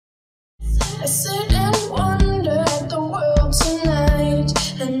I sit and wonder at the world tonight.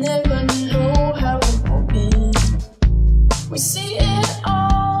 I never know how it will be. We see it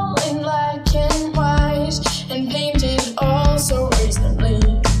all in black and white and painted all so recently.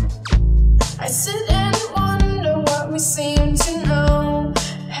 I sit and wonder what we seem to know,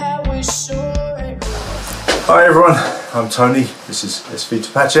 how we're sure it was. Hi everyone, I'm Tony. This is SV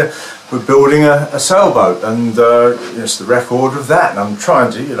Tapatya. We're building a sailboat, and it's the record of that. And I'm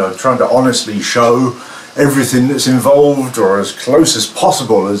trying to honestly show everything that's involved, or as close as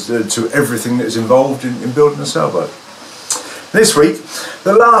possible as to everything that's involved in building a sailboat. This week,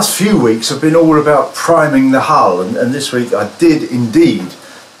 the last few weeks have been all about priming the hull, and this week I did indeed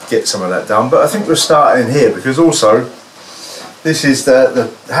get some of that done. But I think we're starting here because also this is the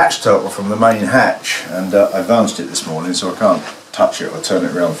hatch turtle from the main hatch, and I varnished it this morning, so I can't touch it or turn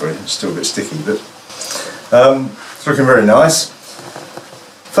it around for you. It's still a bit sticky, but it's looking very nice.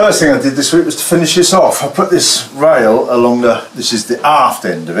 First thing I did this week was to finish this off. I put this rail along this is the aft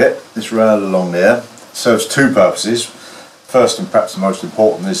end of it, this rail along there. Serves two purposes. First, and perhaps the most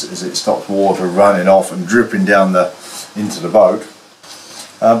important, is it stops water running off and dripping down into the boat.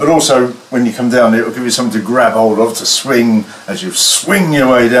 But also, when you come down, it will give you something to grab hold of, to swing as you swing your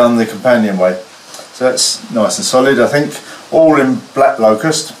way down the companionway. So that's nice and solid, I think, all in black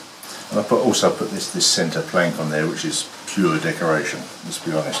locust. And I also put this centre plank on there, which is pure decoration, let's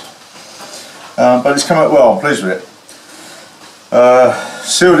be honest. But it's come out well, I'm pleased with it.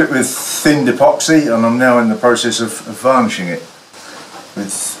 Sealed it with thinned epoxy, and I'm now in the process of varnishing it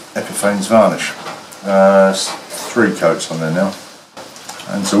with Epiphanes varnish. 3 coats on there now,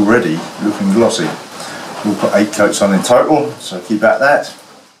 and it's already looking glossy. We'll put 8 coats on in total, so keep at that.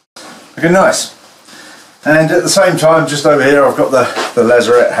 Looking nice. And at the same time, just over here, I've got the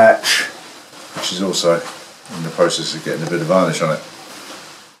lazarette hatch, which is also in the process of getting a bit of varnish on it.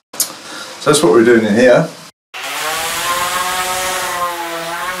 So that's what we're doing in here.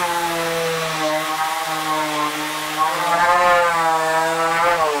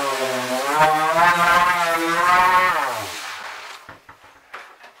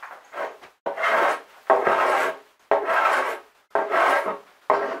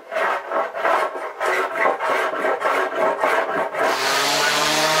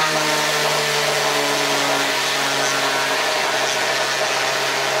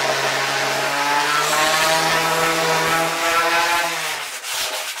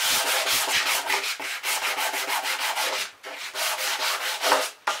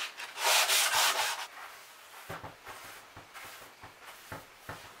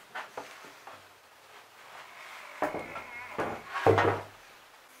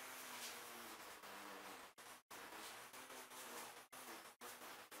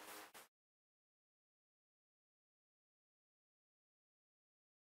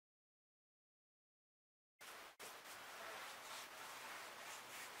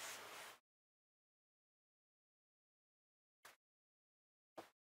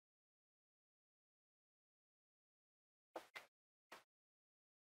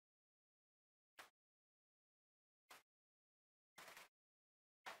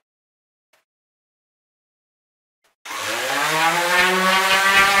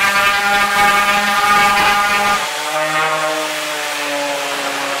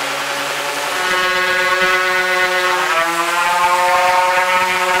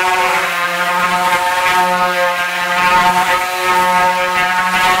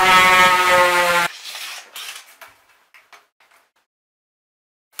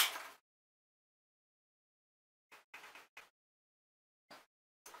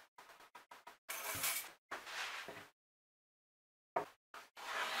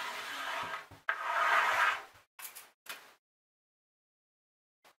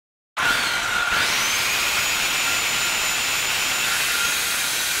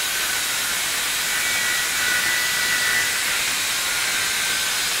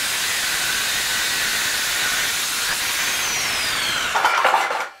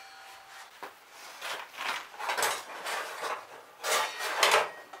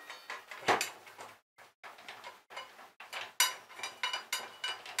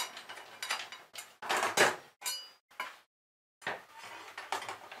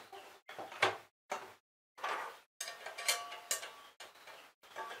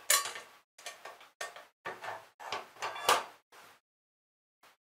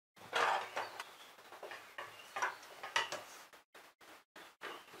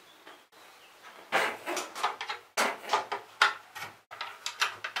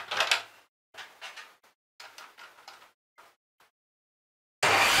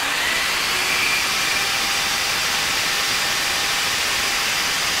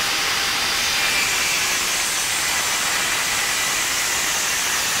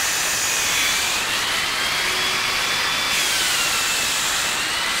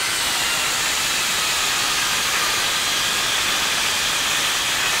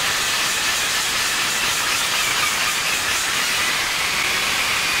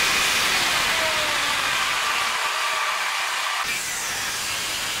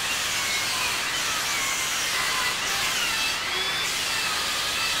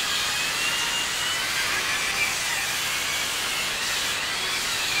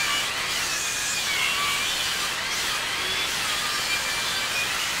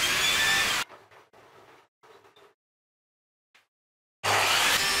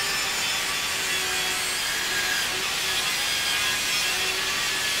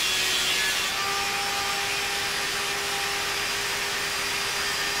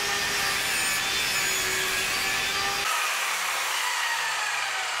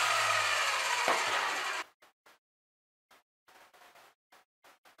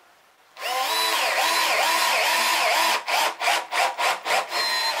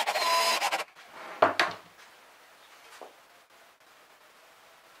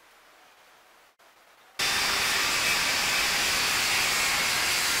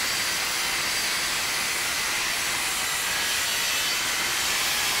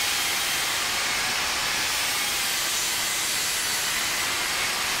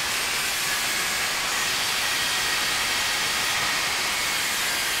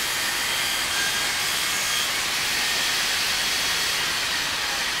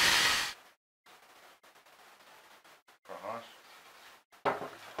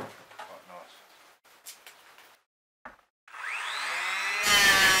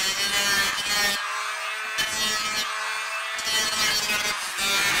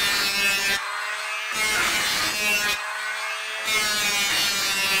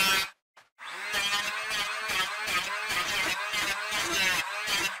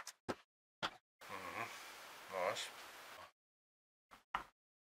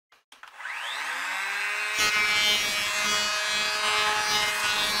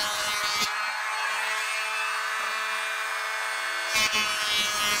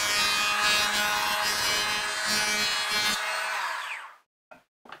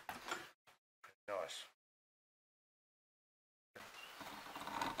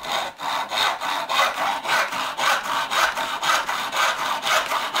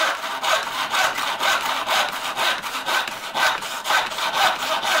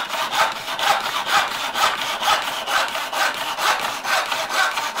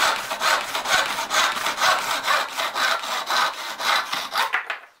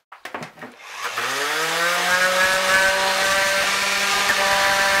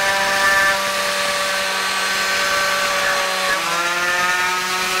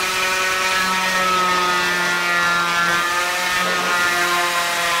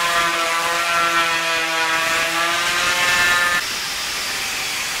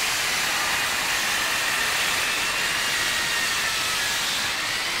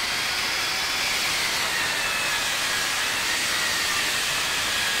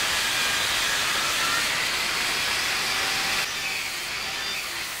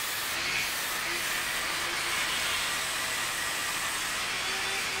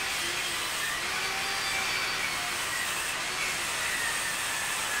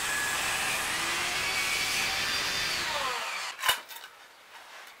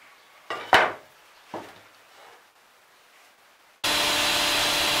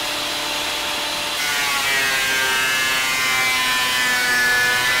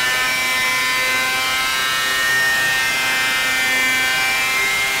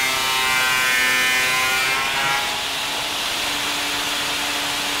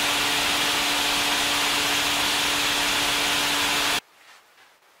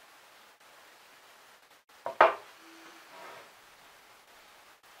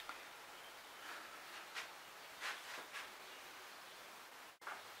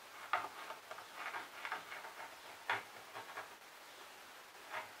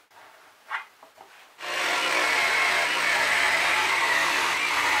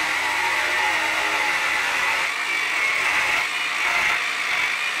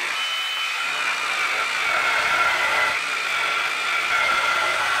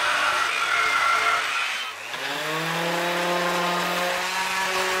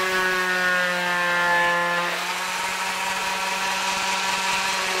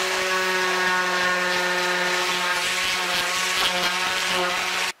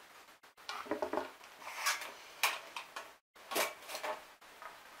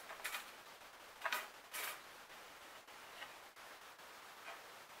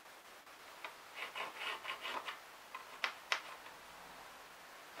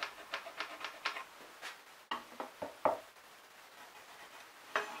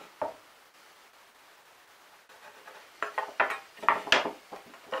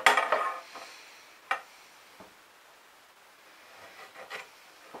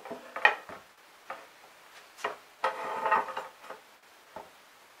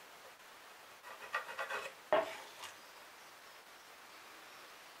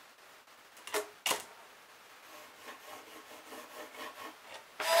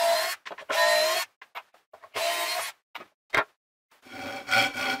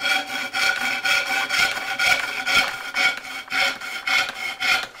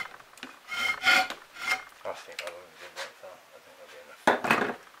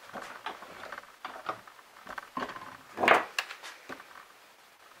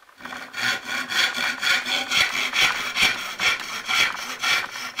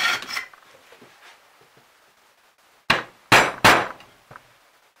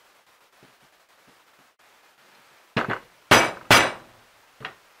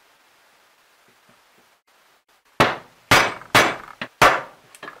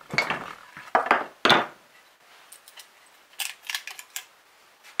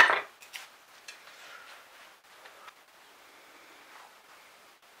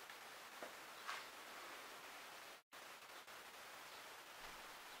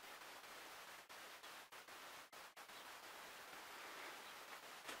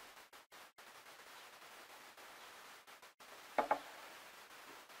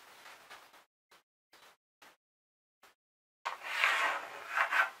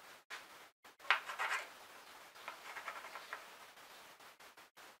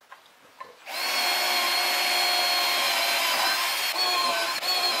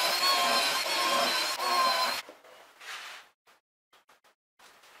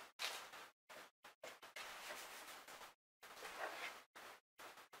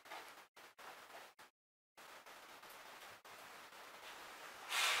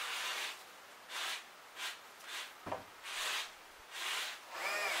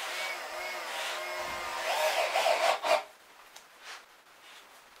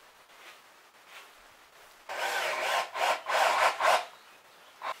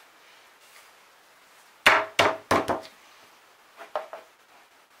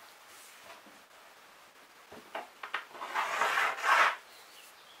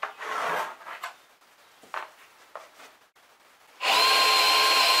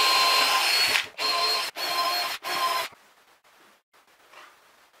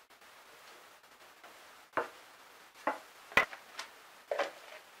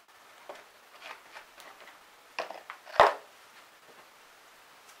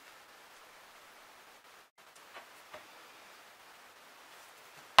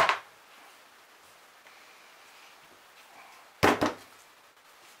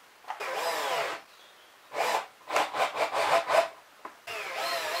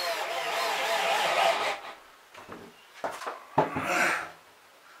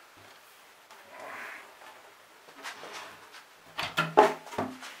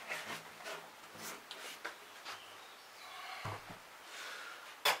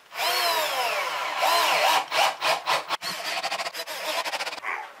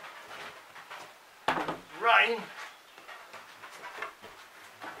 rain.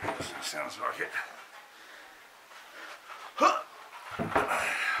 Sounds like it.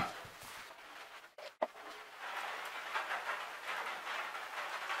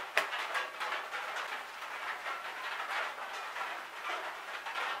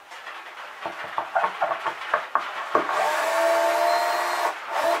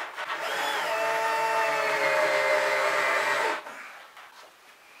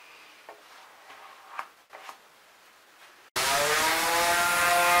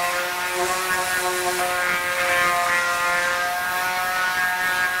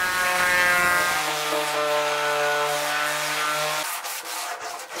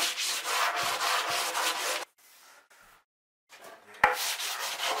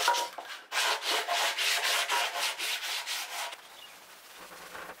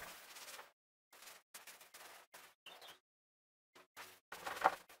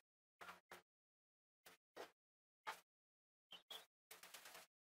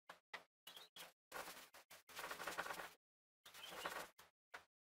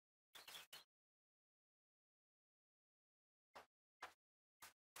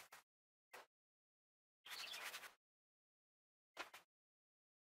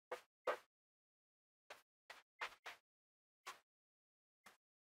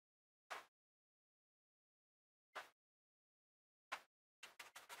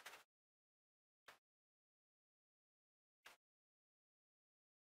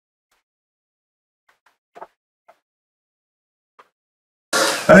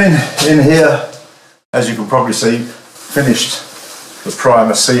 And in here, as you can probably see, finished the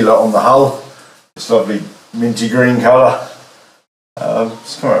primer sealer on the hull. This lovely minty green colour.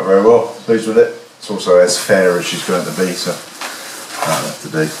 It's come out very well, pleased with it. It's also as fair as she's going to be, so that'll have to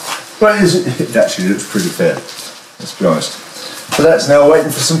do. But it actually looks pretty fair, let's be honest. So that's now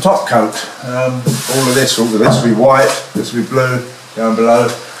waiting for some top coat. All of this will be white, this will be blue down below.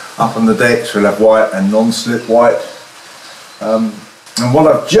 Up on the decks we'll have white and non-slip white. And what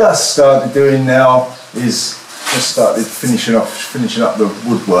I've just started doing now is just started finishing up the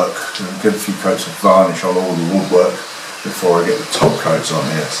woodwork. Get a few coats of varnish on all the woodwork before I get the top coats on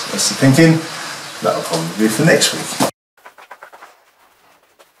here. So that's the thinking. That'll probably be for next week.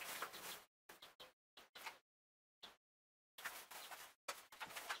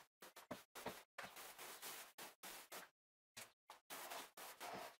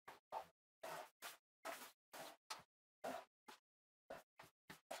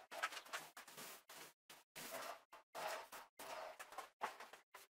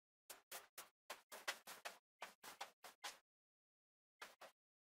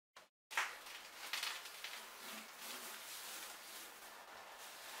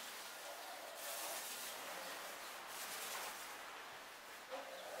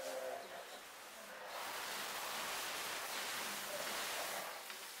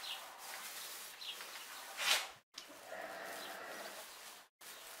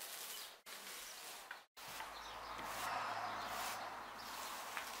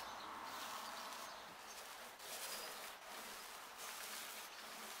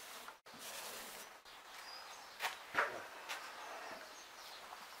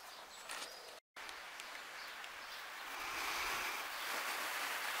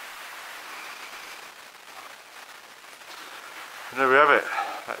 And there we have it.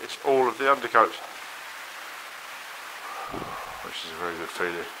 That is all of the undercoat, which is a very good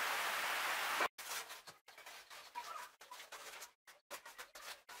feeling.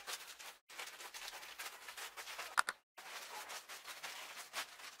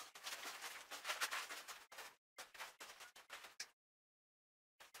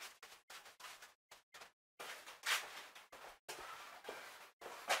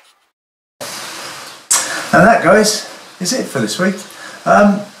 And that, guys, is it for this week.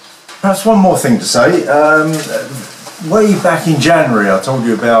 Perhaps one more thing to say. Way back in January I told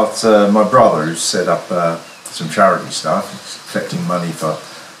you about my brother who set up some charity stuff. He's collecting money for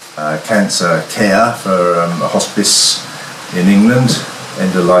cancer care for a hospice in England,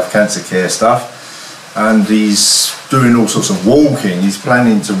 end of life cancer care stuff, and he's doing all sorts of walking. He's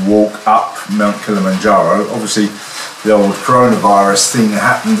planning to walk up Mount Kilimanjaro. Obviously the old coronavirus thing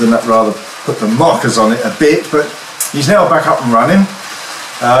happened and that rather put the markers on it a bit, but he's now back up and running.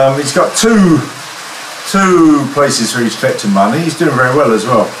 He's got two places where he's collecting money. He's doing very well as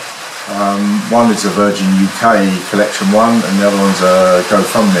well. One is a Virgin UK collection one, and the other one's a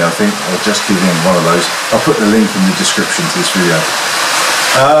GoFundMe, I think, or Just Give In, one of those. I'll put the link in the description to this video.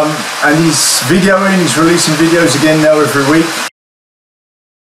 And he's videoing, he's releasing videos again now every week.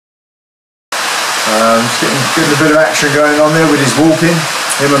 He's getting a bit of action going on there with his walking,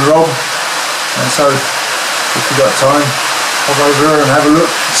 him and Rob. And so if you've got time, pop over and have a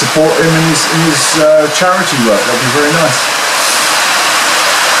look, support him in his charity work. That'd be very nice.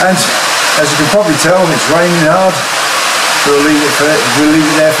 And as you can probably tell, it's raining hard, so we'll leave it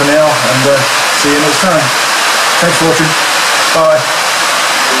there for now, and see you next time. Thanks for watching. Bye.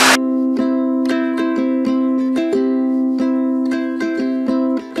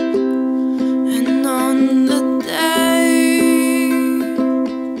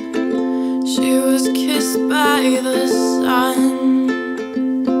 By the sun,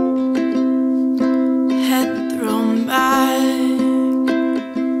 head thrown back,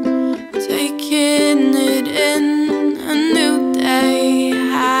 taking it in, a new day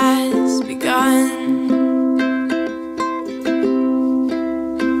has begun.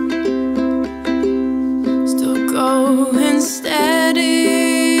 Still going steady,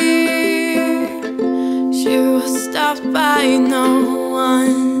 she was stopped by no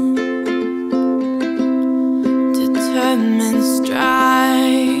one. Determined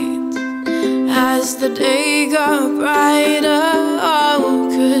strides as the day got brighter, oh,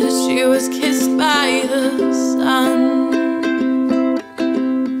 'cause she was kissed by the sun.